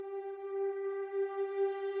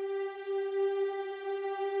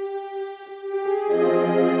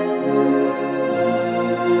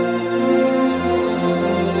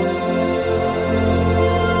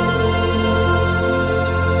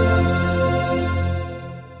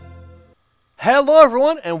Hello,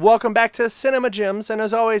 everyone, and welcome back to Cinema Gems. And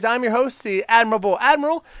as always, I'm your host, the Admirable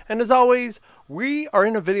Admiral. And as always, we are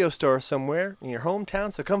in a video store somewhere in your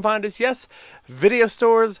hometown, so come find us. Yes, video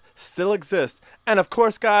stores still exist. And of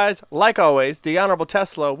course, guys, like always, the Honorable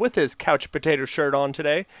Tesla with his couch potato shirt on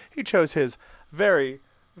today. He chose his very,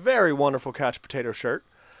 very wonderful couch potato shirt.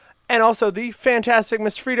 And also the fantastic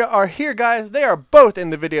Miss Frida are here, guys. They are both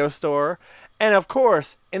in the video store. And of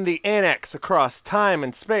course, in the annex across time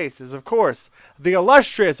and space is, of course, the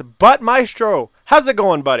illustrious Maestro. How's it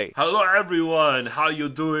going, buddy? Hello, everyone. How you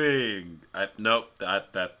doing? That's my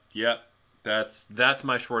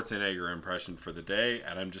Schwarzenegger impression for the day,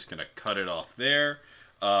 and I'm just gonna cut it off there.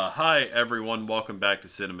 Hi, everyone. Welcome back to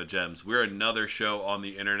Cinema Gems. We're another show on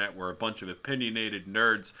the internet where a bunch of opinionated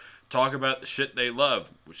nerds talk about the shit they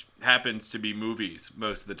love, which happens to be movies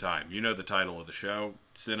most of the time. You know the title of the show,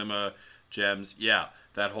 Cinema Gems, yeah,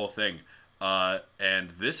 that whole thing.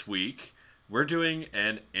 And this week, we're doing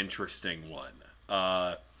an interesting one.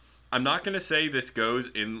 I'm not going to say this goes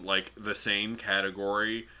in, like, the same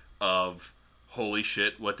category of, holy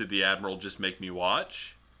shit, what did the Admiral just make me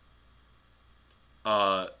watch?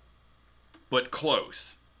 But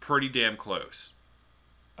close. Pretty damn close.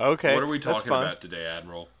 Okay, what are we talking about today,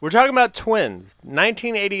 Admiral? We're talking about Twiins,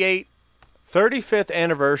 1988, 35th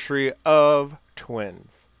anniversary of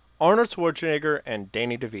Twiins. Arnold Schwarzenegger and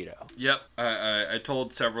Danny DeVito. Yep, I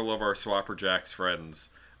told several of our Swapper Jacks friends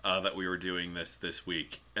that we were doing this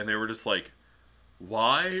week, and they were just like,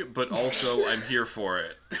 why? But also, I'm here for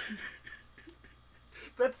it.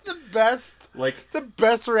 That's the best, the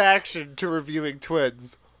best reaction to reviewing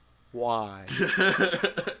Twiins. Why?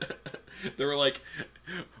 They were like,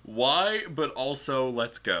 why? But also,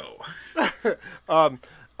 let's go. And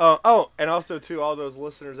also to all those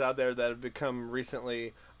listeners out there that have become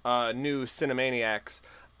recently new Cinemaniacs.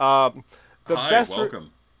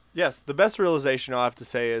 Welcome. Yes, the best realization I'll have to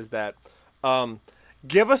say is that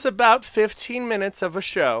give us about 15 minutes of a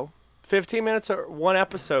show, 15 minutes or one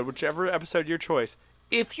episode, whichever episode your choice.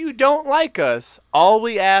 If you don't like us, all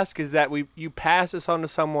we ask is that you pass us on to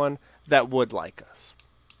someone that would like us.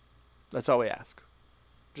 That's all we ask.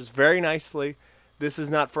 Just very nicely. This is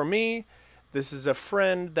not for me. This is a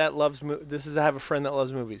friend that loves I have a friend that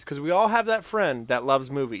loves movies, because we all have that friend that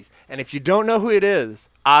loves movies. And if you don't know who it is,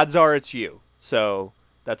 odds are it's you. So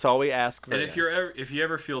that's all we ask. And if you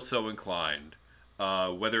ever feel so inclined,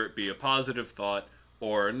 whether it be a positive thought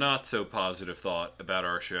or a not so positive thought about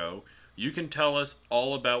our show, you can tell us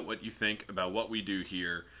all about what you think about what we do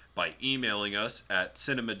here by emailing us at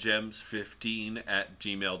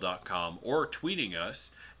cinemagems15@gmail.com or tweeting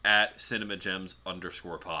us at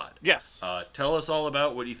cinemagems_pod. Yes. Tell us all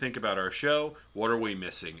about what you think about our show. What are we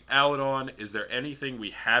missing out on? Is there anything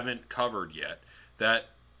we haven't covered yet that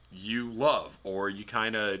you love or you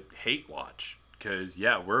kind of hate watch? Because,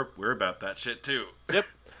 yeah, we're about that shit too. Yep.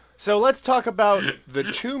 So let's talk about the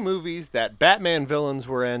two movies that Batman villains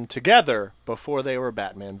were in together before they were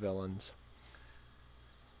Batman villains.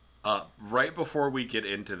 Right before we get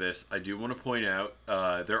into this, I do want to point out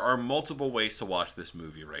there are multiple ways to watch this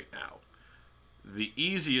movie right now. The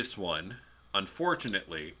easiest one,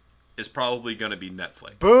 unfortunately, is probably going to be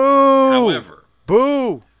Netflix. Boo! However,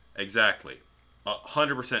 boo! Exactly.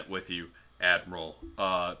 100% with you, Admiral.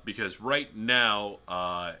 Because right now,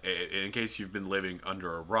 in case you've been living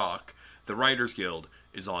under a rock, the Writers Guild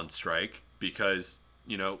is on strike because,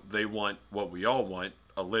 they want what we all want,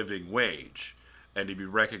 a living wage, and to be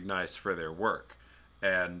recognized for their work.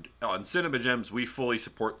 And on Cinema Gems, we fully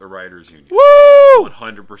support the Writers Union. Woo!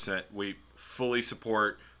 100%. We fully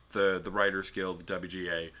support the Writers Guild, the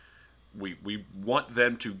WGA. We want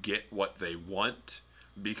them to get what they want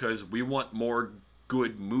because we want more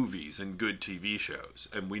good movies and good TV shows.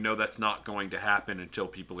 And we know that's not going to happen until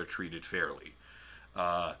people are treated fairly.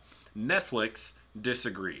 Netflix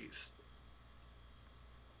disagrees.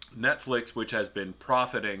 Netflix, which has been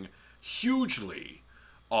profiting hugely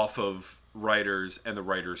off of writers and the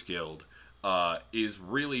Writers Guild, is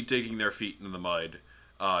really digging their feet in the mud.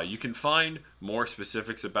 You can find more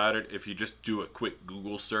specifics about it if you just do a quick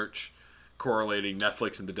Google search correlating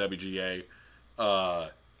Netflix and the WGA.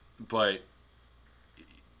 But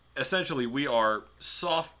essentially, we are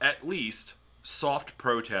soft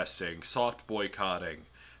protesting, soft boycotting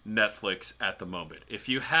Netflix at the moment. If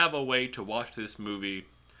you have a way to watch this movie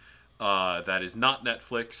that is not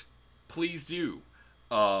Netflix, please do.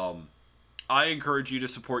 I encourage you to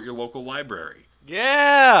support your local library.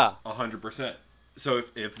 Yeah! 100%. So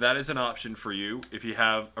if that is an option for you, if you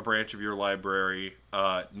have a branch of your library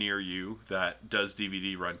near you that does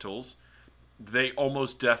DVD rentals, they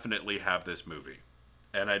almost definitely have this movie.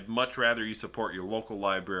 And I'd much rather you support your local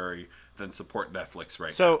library than support Netflix right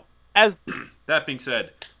now. So, as that being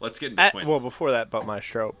said, let's get into Twiins. well, before that, about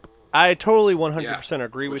Maestro, I totally 100%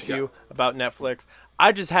 agree with you about Netflix.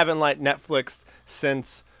 I just haven't liked Netflix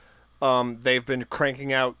since they've been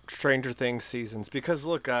cranking out Stranger Things seasons. Because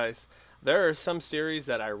look, guys, there are some series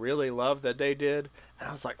that I really love that they did, and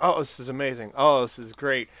I was like, oh, this is amazing. Oh, this is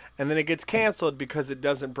great. And then it gets canceled because it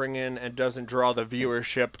doesn't bring in and doesn't draw the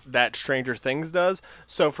viewership that Stranger Things does.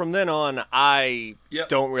 So from then on, I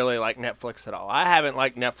don't really like Netflix at all. I haven't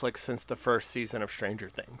liked Netflix since the first season of Stranger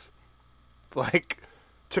Things. Like,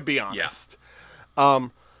 to be honest. Yeah.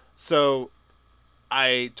 So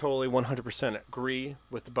I totally 100% agree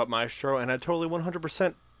with the But Maestro, and I totally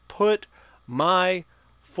 100% put my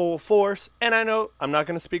full force, and I know I'm not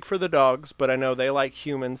going to speak for the dogs, but I know they like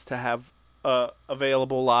humans to have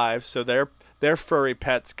available lives, so their furry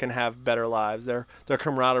pets can have better lives. Their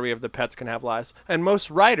camaraderie of the pets can have lives, and most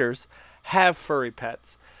writers have furry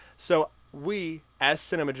pets. So we, as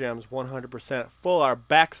Cinema Gems, 100% full our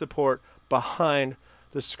back support behind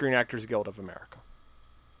the Screen Actors Guild of America.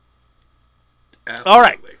 Absolutely. All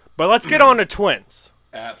right, but let's get on to Twiins.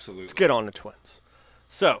 Absolutely. Let's get on to Twiins.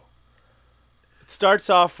 So starts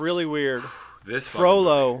off really weird. This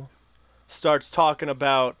Frollo starts talking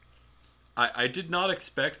about... I did not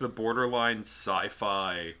expect the borderline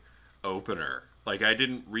sci-fi opener. Like, I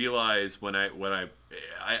didn't realize when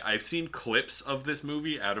I've seen clips of this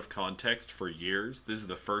movie out of context for years. This is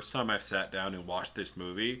the first time I've sat down and watched this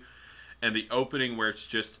movie. And the opening where it's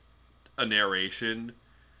just a narration.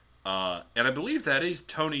 And I believe that is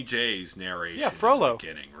Tony J's narration. Yeah, Frollo. In the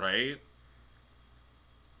beginning, right?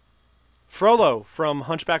 Frollo from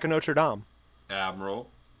Hunchback of Notre Dame. Admiral.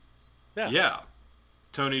 Yeah.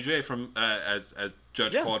 Tony J from as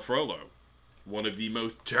Judge Claude Frollo, one of the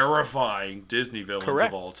most terrifying Disney villains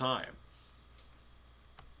of all time.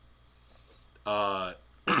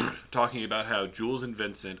 Talking about how Jules and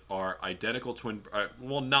Vincent are identical twin,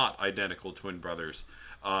 not identical twin brothers,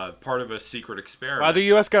 part of a secret experiment by the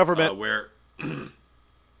U.S. government,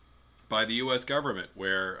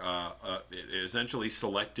 where essentially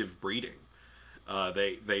selective breeding.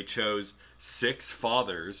 They chose 6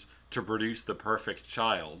 fathers to produce the perfect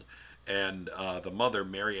child, and the mother,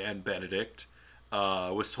 Mary Ann Benedict,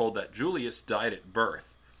 was told that Julius died at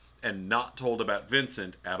birth, and not told about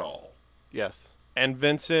Vincent at all. Yes, and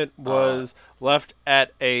Vincent was left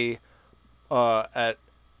at he was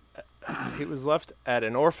left at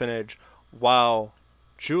an orphanage while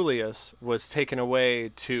Julius was taken away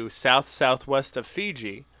to southwest of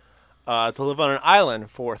Fiji to live on an island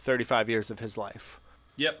for 35 years of his life.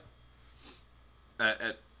 Yep.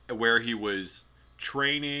 Where he was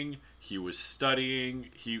training, he was studying,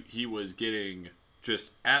 he was getting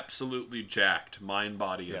just absolutely jacked, mind,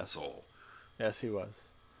 body, and soul. Yes, he was.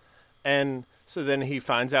 And so then he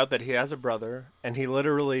finds out that he has a brother, and he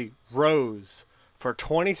literally rows for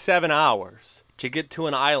 27 hours to get to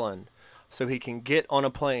an island so he can get on a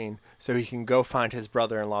plane so he can go find his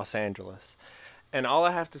brother in Los Angeles. And all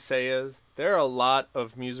I have to say is there are a lot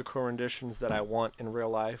of musical renditions that I want in real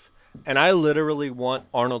life. And I literally want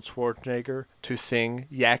Arnold Schwarzenegger to sing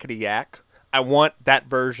Yakety Yak. I want that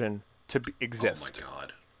version to exist. Oh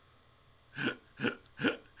my god.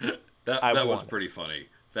 that was pretty funny.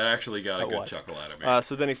 That actually got a good chuckle out of me.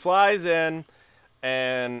 So then he flies in,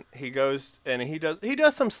 and he goes and he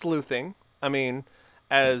does some sleuthing. I mean,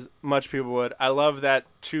 as much people would. I love that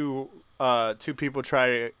two people try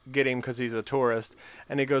to get him because he's a tourist,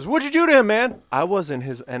 and he goes, "What'd you do to him, man?" "I wasn't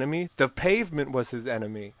his enemy. The pavement was his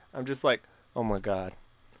enemy." I'm just like, oh my god,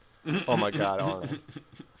 Arnold.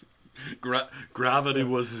 Gravity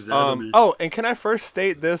was his enemy. And can I first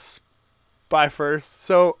state this first?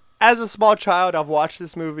 So, as a small child, I've watched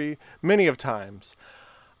this movie many of times,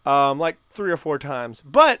 like 3 or 4 times.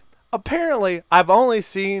 But apparently, I've only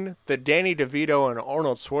seen the Danny DeVito and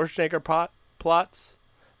Arnold Schwarzenegger plots.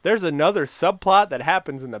 There's another subplot that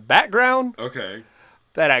happens in the background. Okay.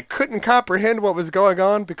 That I couldn't comprehend what was going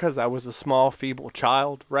on because I was a small, feeble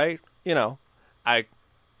child, right? You know, I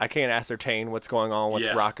can't ascertain what's going on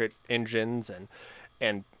with rocket engines and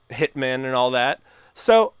hitmen and all that.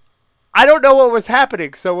 So I don't know what was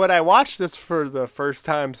happening. So when I watched this for the first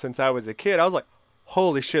time since I was a kid, I was like,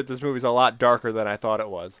 holy shit, this movie's a lot darker than I thought it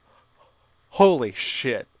was. Holy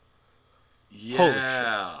shit. Yeah. Holy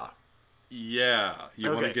shit. Yeah.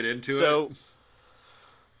 You want to get into it? So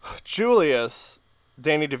Julius,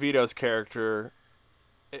 Danny DeVito's character,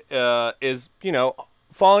 is,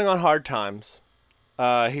 falling on hard times.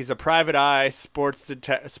 He's a private eye,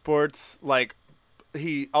 sports, like,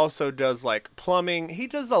 he also does, like, plumbing. He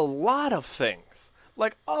does a lot of things.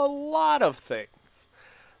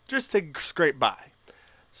 just to scrape by.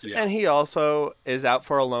 Yeah. And he also is out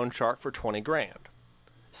for a loan shark for 20 grand.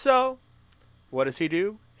 So, what does he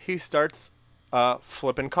do? He starts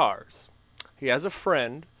flipping cars. He has a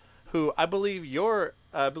friend who I believe you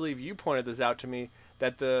pointed this out to me,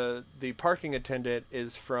 that the parking attendant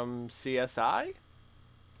is from CSI.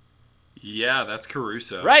 Yeah, that's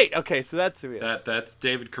Caruso. Right. Okay, so that's who he is. That's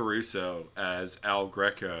David Caruso as Al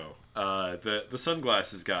Greco, the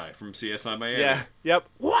sunglasses guy from CSI Miami. Yeah. Yep.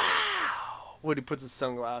 Wow. When he puts his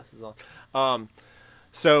sunglasses on.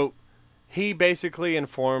 So he basically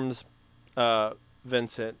informs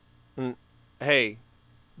Vincent, hey,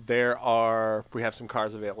 we have some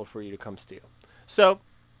cars available for you to come steal. So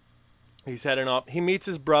he's heading off. He meets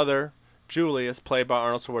his brother, Julius, played by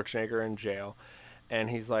Arnold Schwarzenegger, in jail. And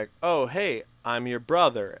he's like, oh, hey, I'm your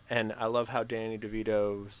brother. And I love how Danny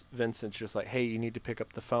DeVito's Vincent's just like, hey, you need to pick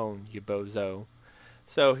up the phone, you bozo.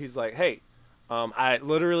 So he's like, hey,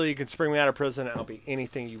 you can spring me out of prison and I'll be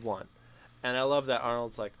anything you want. And I love that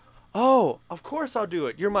Arnold's like, oh, of course I'll do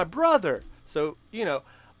it. You're my brother. So,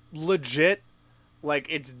 legit, like,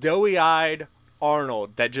 it's doughy-eyed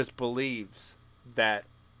Arnold that just believes that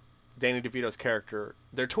Danny DeVito's character,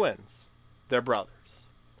 they're twins. They're brothers.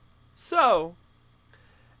 So,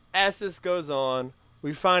 as this goes on,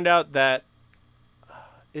 we find out that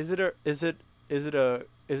is it a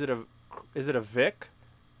Vic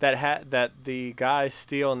that the guy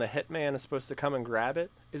steal and the hitman is supposed to come and grab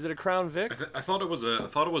it? Is it a Crown Vic? I thought it was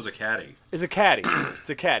a caddy. It's a caddy. It's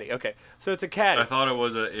a caddy. Okay, so it's a caddy. I thought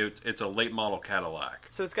it's a late model Cadillac.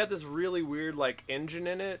 So it's got this really weird like engine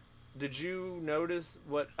in it. Did you notice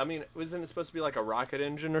wasn't it supposed to be like a rocket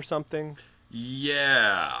engine or something?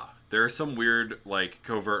 Yeah, there's some weird like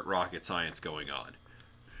covert rocket science going on.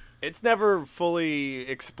 It's never fully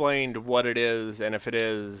explained what it is, and if it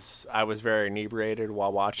is, I was very inebriated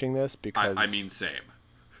while watching this because same.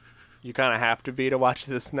 You kind of have to be to watch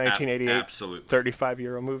this 1988 absolutely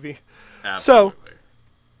 35-year-old movie. Absolutely.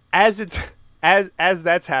 So, as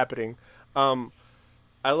that's happening,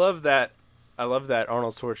 I love that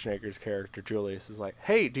Arnold Schwarzenegger's character Julius is like,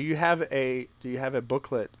 "Hey, do you have a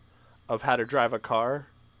booklet of how to drive a car?"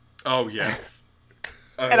 Oh yes.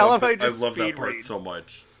 I love how he just love that speed part reads. so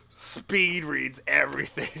much. Speed reads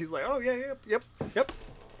everything. He's like, "Oh yeah, yep." Yep.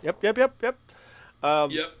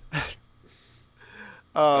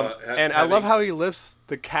 And I love how he lifts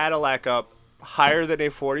the Cadillac up higher than a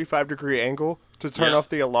 45-degree angle to turn off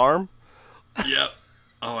the alarm. Yep.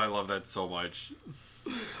 Oh, I love that so much.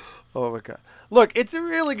 Oh my god! Look, it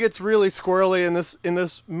really gets really squirrely in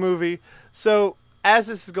this movie. So as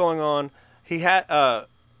this is going on, he had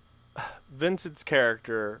Vincent's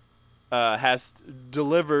character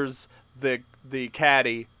delivers the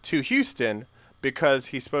caddy to Houston because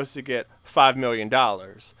he's supposed to get $5 million.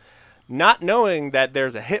 Not knowing that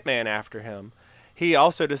there's a hitman after him, he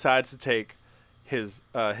also decides to take his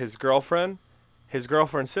girlfriend's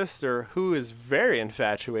sister, who is very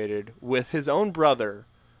infatuated with his own brother,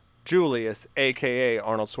 Julius, a.k.a.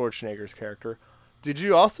 Arnold Schwarzenegger's character. Did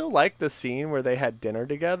you also like the scene where they had dinner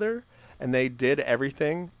together and they did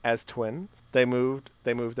everything as twins? They moved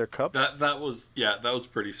their cups. That was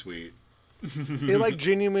pretty sweet. It like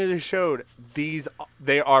genuinely showed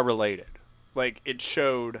they are related. Like it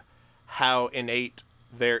showed how innate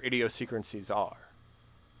their idiosyncrasies are.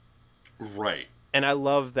 Right. And I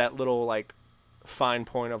love that little like fine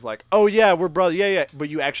point of like, oh yeah, we're brothers, yeah, but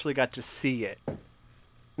you actually got to see it.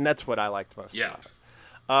 And that's what I liked most about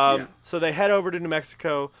it. So they head over to New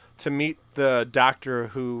Mexico to meet the doctor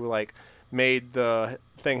who like made the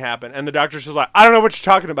thing happen. And the doctor's just like, I don't know what you're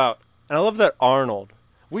talking about. And I love that Arnold.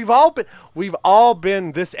 We've all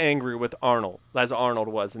been this angry with Arnold as Arnold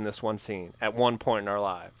was in this one scene at one point in our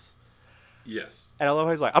lives. Yes. And I love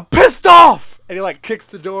how he's like, I'm pissed off! And he like kicks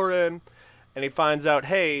the door in and he finds out,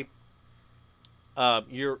 hey,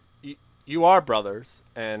 you are brothers,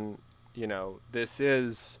 and this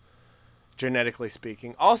is genetically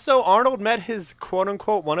speaking. Also, Arnold met his quote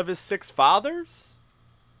unquote one of his 6 fathers.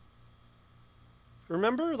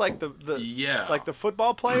 Remember, like like the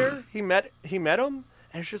football player, he met him,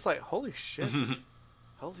 and it's just like, holy shit.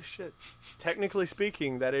 Holy shit. Technically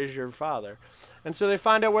speaking, that is your father. And so they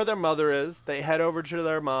find out where their mother is. They head over to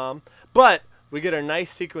their mom. But we get a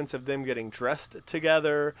nice sequence of them getting dressed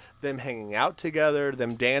together, them hanging out together,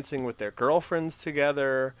 them dancing with their girlfriends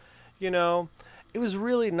together. It was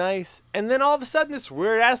really nice. And then all of a sudden, this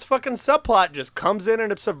weird-ass fucking subplot just comes in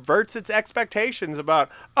and it subverts its expectations about,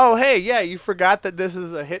 oh, hey, yeah, you forgot that this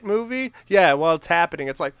is a hit movie? Yeah, well, it's happening.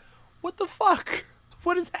 It's like, what the fuck?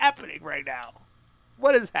 What is happening right now?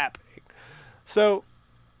 What is happening? So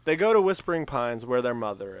they go to Whispering Pines where their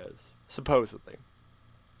mother is, supposedly.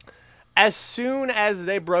 as soon as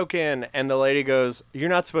they broke in and the lady goes, "You're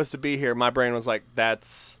not supposed to be here," my brain was like,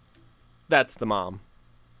 that's the mom.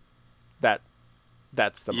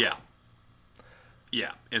 That's the mom. Yeah.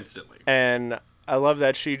 Yeah, instantly. And I love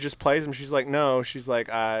that she just plays him. She's like, no. She's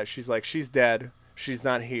like, she's dead. She's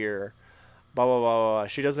not here. Blah, blah, blah, blah.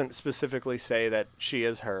 She doesn't specifically say that she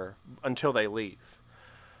is her until they leave.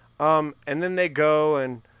 And then they go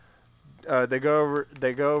and they go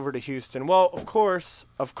over to Houston. Well, of course,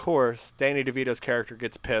 Danny DeVito's character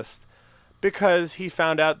gets pissed because he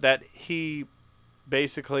found out that he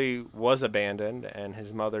basically was abandoned and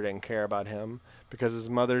his mother didn't care about him because his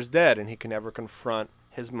mother's dead, and he can never confront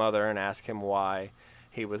his mother and ask him why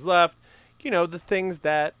he was left. You know, the things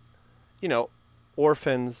that, you know,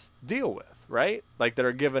 orphans deal with, right? Like, that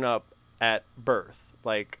are given up at birth.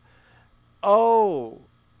 Like, oh,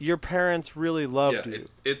 your parents really loved you.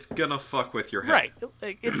 It's gonna fuck with your head. Right.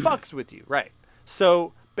 It fucks with you, right.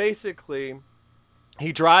 So, basically,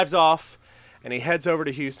 he drives off, and he heads over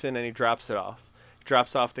to Houston, and he drops it off.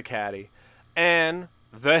 Drops off the caddy. And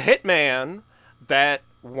the hitman that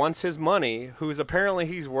wants his money, who's apparently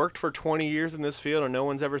he's worked for 20 years in this field and no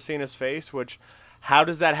one's ever seen his face, which, how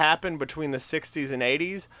does that happen between the 60s and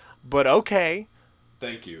 80s? But okay.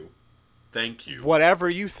 Thank you. Whatever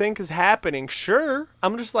you think is happening, sure.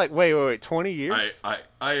 I'm just like, wait, 20 years?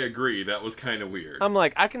 I agree. That was kind of weird. I'm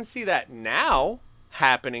like, I can see that now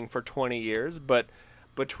happening for 20 years, but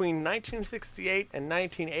between 1968 and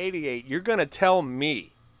 1988, you're going to tell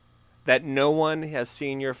me that no one has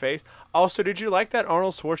seen your face? Also, did you like that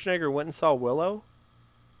Arnold Schwarzenegger went and saw Willow?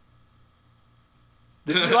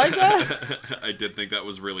 Did you like that? I did think that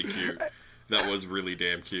was really cute. That was really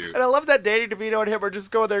damn cute. And I love that Danny DeVito and him are just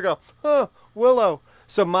going there and go, oh, Willow.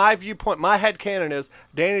 So my viewpoint, my headcanon is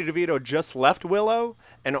Danny DeVito just left Willow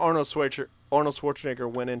and Arnold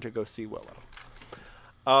Schwarzenegger went in to go see Willow.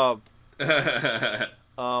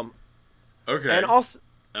 Okay. And also,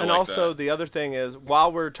 that. the other thing is, while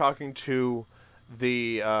we're talking to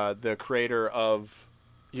the creator of,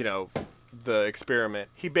 you know, the experiment,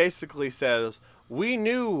 he basically says, we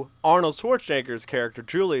knew Arnold Schwarzenegger's character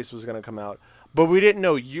Julius was going to come out, but we didn't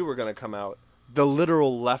know you were going to come out. The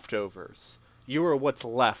literal leftovers. You were what's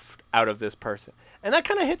left out of this person, and that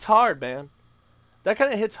kind of hits hard, man. That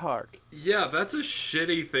kind of hits hard. Yeah, that's a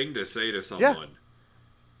shitty thing to say to someone. Yeah.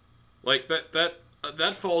 Like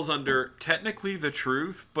that falls under technically the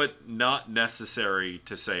truth, but not necessary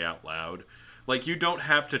to say out loud. Like, you don't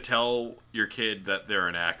have to tell your kid that they're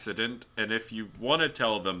an accident, and if you want to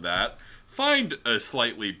tell them that, find a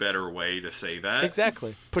slightly better way to say that.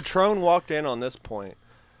 Exactly. Patron walked in on this point,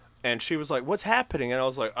 and she was like, what's happening? And I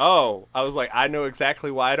was like, I know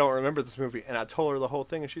exactly why I don't remember this movie. And I told her the whole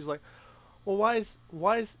thing, and she's like, well, why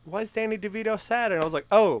is Danny DeVito sad? And I was like,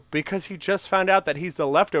 oh, because he just found out that he's the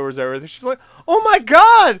leftovers and everything. She's like, oh my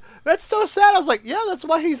God, that's so sad. I was like, yeah, that's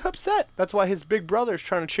why he's upset. That's why his big brother's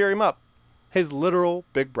trying to cheer him up. His literal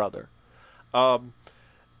big brother.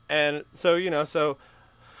 And so, you know, so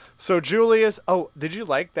Julius, did you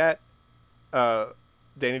like that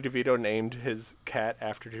Danny DeVito named his cat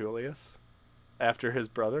after Julius? After his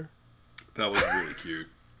brother? That was really cute.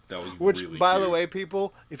 That was Which, really by cute. the way,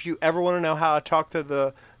 people, if you ever want to know how I talk to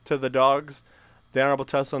the dogs, the Honorable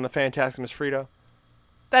Tussle and the Fantastic Miss Frida,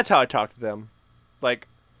 that's how I talk to them. Like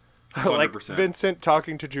 100%. Vincent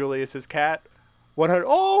talking to Julius's cat. 100.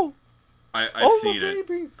 I've seen it.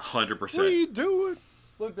 Babies. 100%. What are you doing?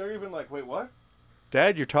 Look, they're even like, wait, what?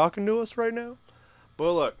 Dad, you're talking to us right now?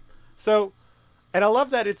 But look, so, and I love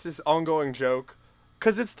that it's this ongoing joke,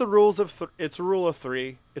 because it's the rules of, it's a rule of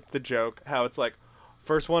three. It's the joke, how it's like,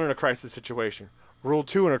 first one in a crisis situation, rule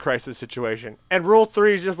 2 in a crisis situation, and rule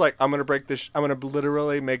 3 is just like, I'm going to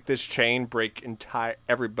literally make this chain break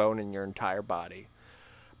every bone in your entire body.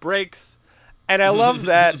 Breaks. And I love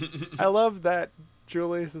that. I love that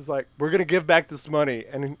Julius is like, we're going to give back this money.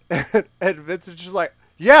 And Vincent's just like,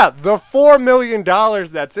 yeah, the $4 million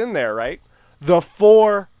that's in there, right? The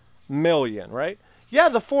 $4 million, right? Yeah,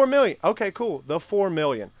 the $4 million. Okay, cool. The $4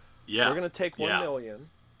 million. Yeah. We're going to take $1 million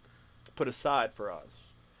to put aside for us.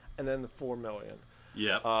 And then the $4 million.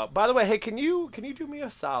 Yeah. By the way, hey, can you do me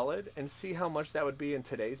a solid and see how much that would be in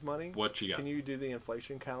today's money? What you got? Can you do the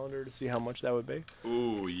inflation calendar to see how much that would be?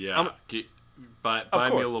 Ooh, yeah. Buy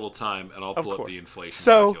me a little time, and I'll pull up the inflation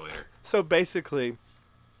calculator. So basically,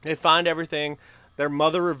 they find everything. Their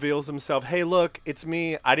mother reveals himself. Hey, look, it's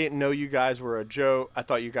me. I didn't know you guys were a joke. I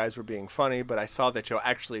thought you guys were being funny, but I saw that you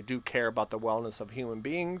actually do care about the wellness of human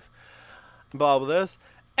beings. Blah, blah, this.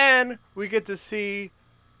 And we get to see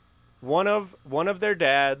one of their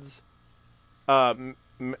dads,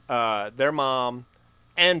 their mom,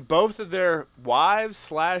 and both of their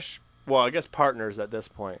wives / well, I guess partners at this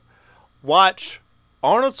point. Watch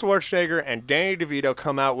Arnold Schwarzenegger and Danny DeVito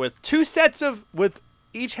come out with two sets with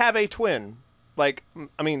each have a twin. Like,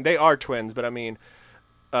 I mean, they are twins, but I mean,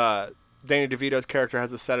 Danny DeVito's character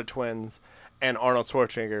has a set of twins, and Arnold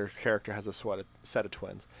Schwarzenegger's character has a set of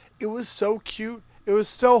twins. It was so cute. It was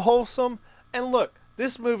so wholesome. And look,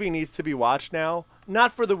 this movie needs to be watched now.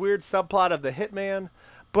 Not for the weird subplot of the hitman,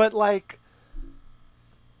 but like,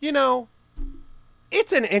 you know,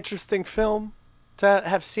 it's an interesting film to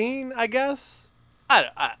have seen, I guess.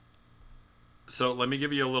 So let me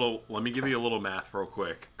give you a little math real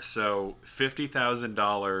quick. So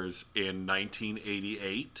 $50,000 in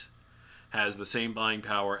 1988 has the same buying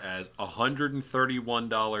power as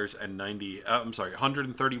 $131,000 and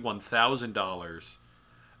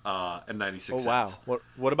 96 cents. Oh wow!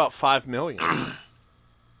 What about $5 million?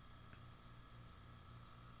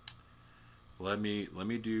 Let me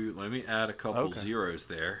add a couple zeros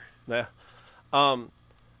there. Yeah.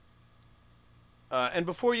 And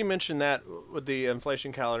before you mention that with the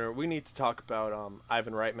inflation calendar, we need to talk about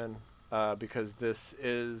Ivan Reitman because this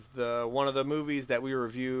is one of the movies that we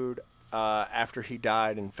reviewed after he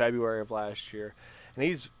died in February of last year, and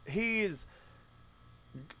he's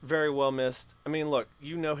very well missed. I mean, look,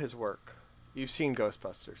 you know his work. You've seen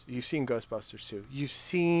Ghostbusters. You've seen Ghostbusters 2. You've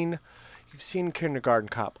seen Kindergarten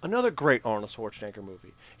Cop, another great Arnold Schwarzenegger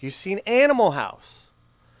movie. You've seen Animal House.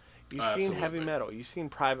 You've seen Heavy Metal. You've seen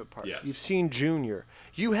Private Parts. Yes. You've seen Junior.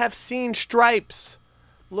 You have seen Stripes.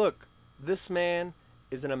 Look, this man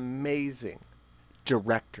is an amazing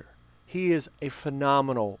director. He is a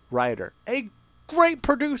phenomenal writer, a great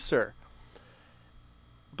producer.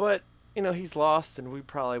 But, you know, he's lost and we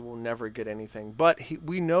probably will never get anything. But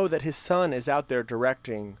we know that his son is out there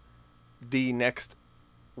directing the next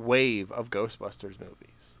wave of Ghostbusters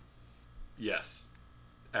movies. Yes,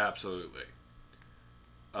 absolutely.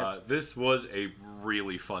 This was a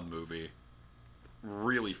really fun movie.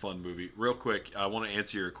 Really fun movie. Real quick, I want to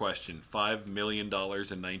answer your question. $5 million in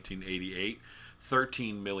 1988,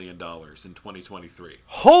 $13 million in 2023.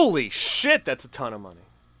 Holy shit, that's a ton of money.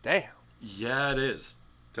 Damn. Yeah, it is.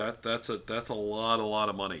 That's a lot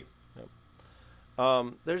of money.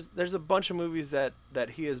 Yep. There's a bunch of movies that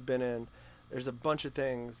he has been in. There's a bunch of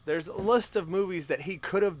things. There's a list of movies that he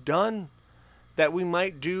could have done that we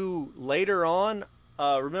might do later on.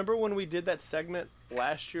 Remember when we did that segment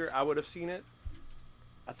last year, I Would Have Seen It?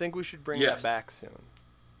 I think we should bring that back soon.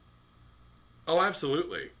 Oh,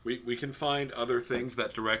 absolutely. We can find other things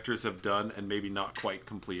that directors have done and maybe not quite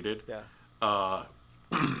completed. Yeah. Yeah.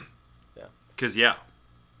 Because, yeah,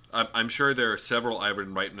 I'm sure there are several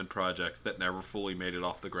Ivan Reitman projects that never fully made it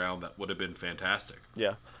off the ground that would have been fantastic.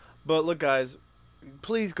 Yeah. But look, guys,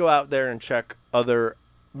 please go out there and check other...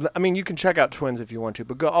 I mean, you can check out Twiins if you want to,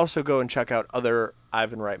 but also go and check out other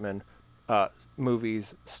Ivan Reitman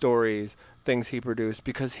movies, stories, things he produced,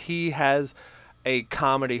 because he has a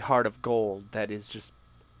comedy heart of gold that is just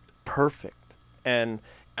perfect. And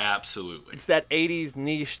absolutely, it's that 80s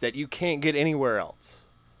niche that you can't get anywhere else.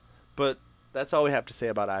 But that's all we have to say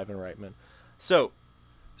about Ivan Reitman. So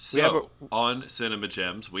on Cinema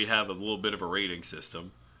Gems, we have a little bit of a rating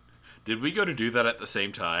system. Did we go to do that at the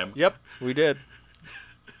same time? Yep, we did.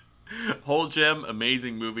 Whole gem,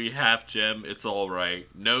 amazing movie. Half gem, it's all right.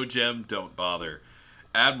 No gem, don't bother.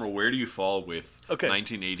 Admiral, where do you fall with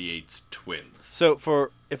 1988's Twiins?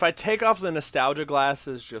 So if I take off the nostalgia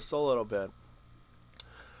glasses just a little bit,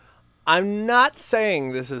 I'm not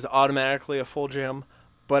saying this is automatically a full gem,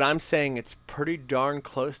 but I'm saying it's pretty darn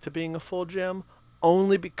close to being a full gem,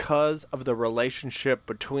 only because of the relationship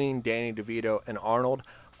between Danny DeVito and Arnold.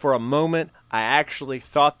 For a moment, I actually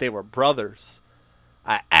thought they were brothers.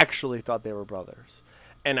 And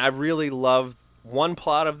I really loved one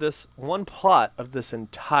plot of this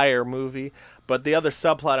entire movie, but the other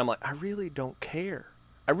subplot, I'm like, I really don't care.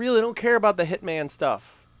 I really don't care about the hitman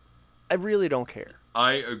stuff. I really don't care.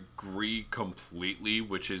 I agree completely,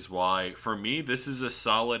 which is why, for me, this is a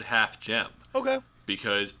solid half gem. Okay.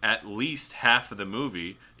 Because at least half of the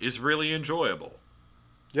movie is really enjoyable.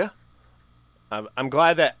 Yeah. I'm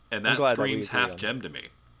glad that... And that screams half gem to me.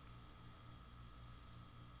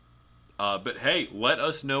 But hey, let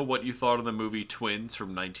us know what you thought of the movie Twiins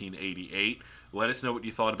from 1988. Let us know what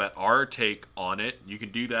you thought about our take on it. You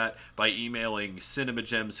can do that by emailing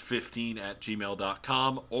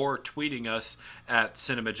cinemagems15@gmail.com or tweeting us at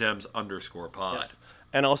cinemagems_pod. Yes.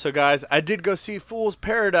 And also, guys, I did go see Fool's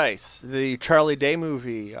Paradise, the Charlie Day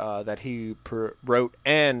movie that he wrote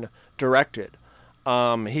and directed.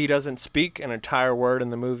 He doesn't speak an entire word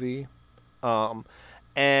in the movie.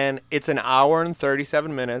 And it's an hour and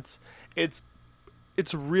 37 minutes. It's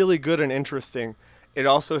really good and interesting. it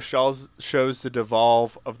also shows the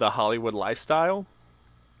devolve of the Hollywood lifestyle.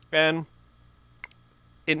 And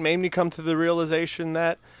it made me come to the realization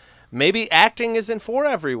that maybe acting isn't for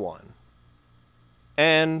everyone.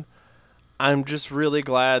 And I'm just really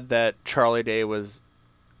glad that Charlie Day was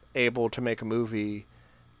able to make a movie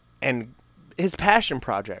and his passion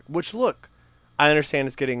project, which, look, I understand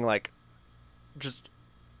it's getting like just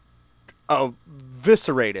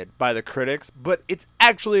eviscerated by the critics, but it's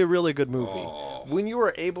actually a really good movie. Oh. When you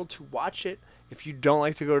are able to watch it, if you don't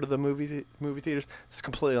like to go to the movie theaters, it's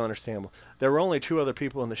completely understandable. There were only 2 other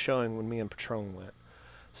people in the showing when me and Patron went,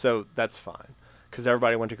 so that's fine, because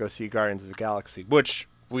everybody went to go see Guardians of the Galaxy, which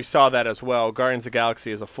we saw that as well. Guardians of the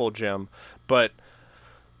Galaxy is a full gym, but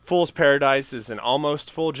Fool's Paradise is an almost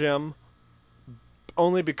full gym,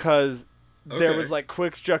 only because there was like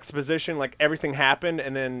quick juxtaposition, like everything happened,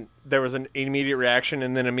 and then there was an immediate reaction,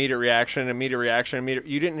 and then immediate reaction, immediate reaction, immediate.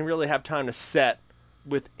 You didn't really have time to set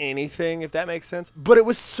with anything, if that makes sense. But it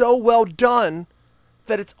was so well done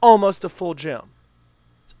that it's almost a full gym.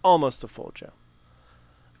 It's almost a full gym.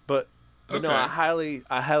 But no, I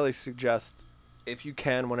highly suggest, if you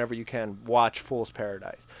can, whenever you can, watch Fool's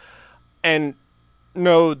Paradise, and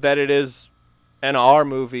know that it is an R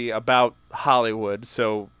movie about Hollywood,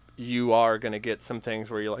 so you are going to get some things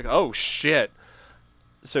where you're like, oh shit.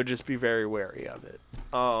 So just be very wary of it.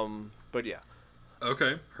 But yeah.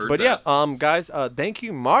 Okay. Guys, thank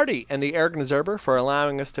you, Marty and the Eric Nazerber, for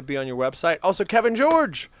allowing us to be on your website. Also, Kevin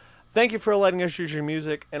George, thank you for letting us use your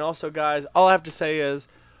music. And also, guys, all I have to say is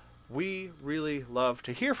we really love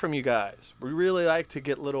to hear from you guys. We really like to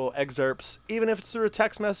get little excerpts, even if it's through a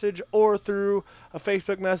text message or through a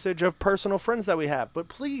Facebook message of personal friends that we have. But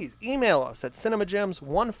please email us at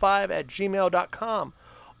cinemagems15@gmail.com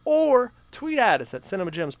or tweet at us at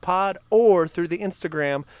cinemagemspod or through the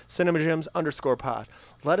Instagram cinemagems_pod.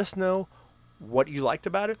 Let us know what you liked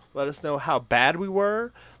about it. Let us know how bad we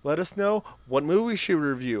were. Let us know what movie we should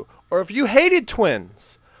review. Or if you hated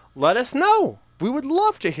Twiins, let us know. We would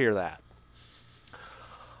love to hear that.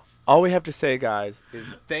 All we have to say, guys, is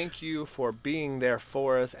thank you for being there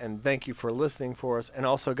for us, and thank you for listening for us. And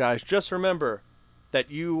also, guys, just remember that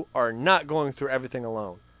you are not going through everything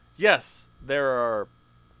alone. Yes, there are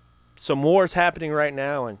some wars happening right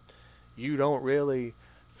now, and you don't really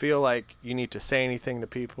feel like you need to say anything to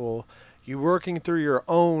people. You're working through your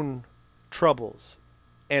own troubles.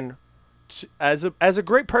 And as a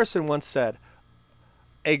great person once said,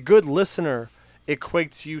 a good listener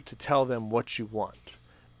equates you to tell them what you want.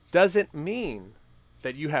 Doesn't mean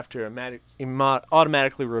that you have to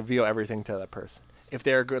automatically reveal everything to that person. If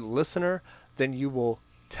they're a good listener, then you will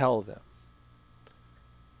tell them.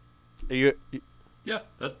 Yeah,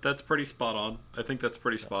 that's pretty spot on. I think that's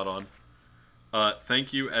pretty spot on.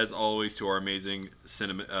 Thank you, as always, to our amazing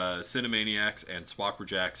Cinemaniacs and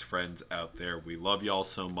Swapperjacks friends out there. We love y'all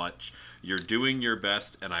so much. You're doing your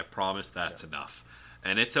best, and I promise that's enough.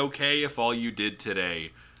 And it's okay if all you did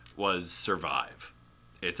today was survive.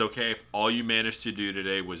 It's okay if all you managed to do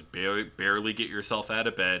today was barely get yourself out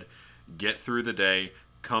of bed, get through the day,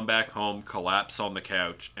 come back home, collapse on the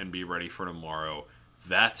couch, and be ready for tomorrow.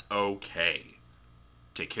 That's okay.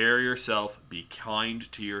 Take care of yourself, be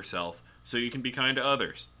kind to yourself, so you can be kind to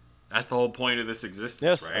others. That's the whole point of this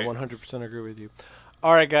existence, right? Yes, I 100% agree with you.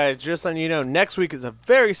 All right, guys, just letting you know, next week is a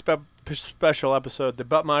very special episode.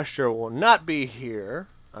 The Maestro will not be here.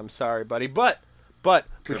 I'm sorry, buddy, but we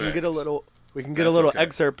can get a little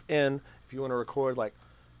excerpt in if you want to record like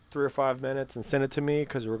 3 or 5 minutes and send it to me,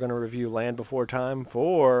 because we're going to review Land Before Time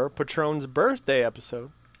for Patron's birthday episode.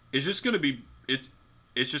 It's just going to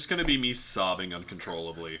be me sobbing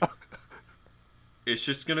uncontrollably. It's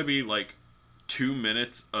just going to be like 2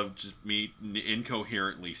 minutes of just me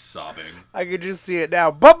incoherently sobbing. I can just see it now.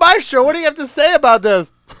 But Maestro, what do you have to say about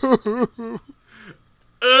this?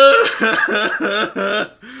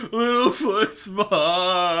 Littlefoot's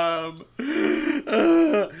mom.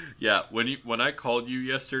 Yeah, when I called you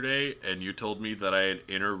yesterday and you told me that I had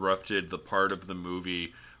interrupted the part of the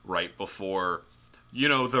movie right before,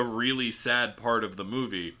 the really sad part of the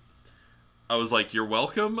movie, I was like, you're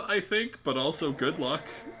welcome, I think, but also good luck.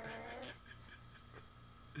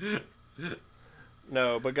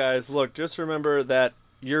 No, but guys, look, just remember that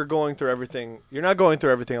you're going through everything. You're not going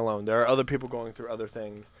through everything alone. There are other people going through other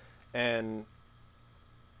things, and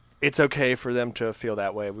it's okay for them to feel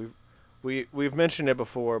that way. We've mentioned it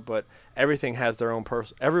before, but everyone has their own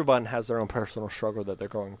personal struggle that they're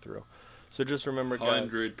going through. So just remember, guys.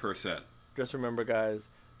 100%. Just remember, guys,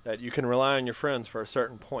 that you can rely on your friends for a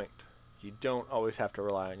certain point. You don't always have to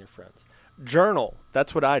rely on your friends. Journal.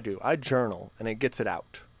 That's what I do. I journal, and it gets it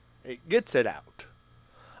out. It gets it out.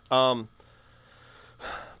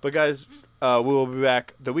 But guys, we will be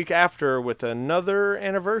back the week after with another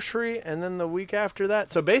anniversary, and then the week after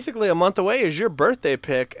that. So basically, a month away is your birthday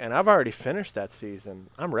pick, and I've already finished that season.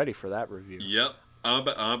 I'm ready for that review. Yep. I'm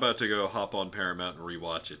about to go hop on Paramount and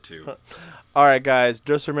rewatch it too. All right, guys,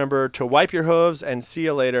 just remember to wipe your hooves and see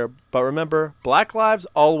you later. But remember, Black lives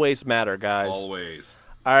always matter, guys. Always.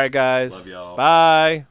 All right, guys. Love y'all. Bye.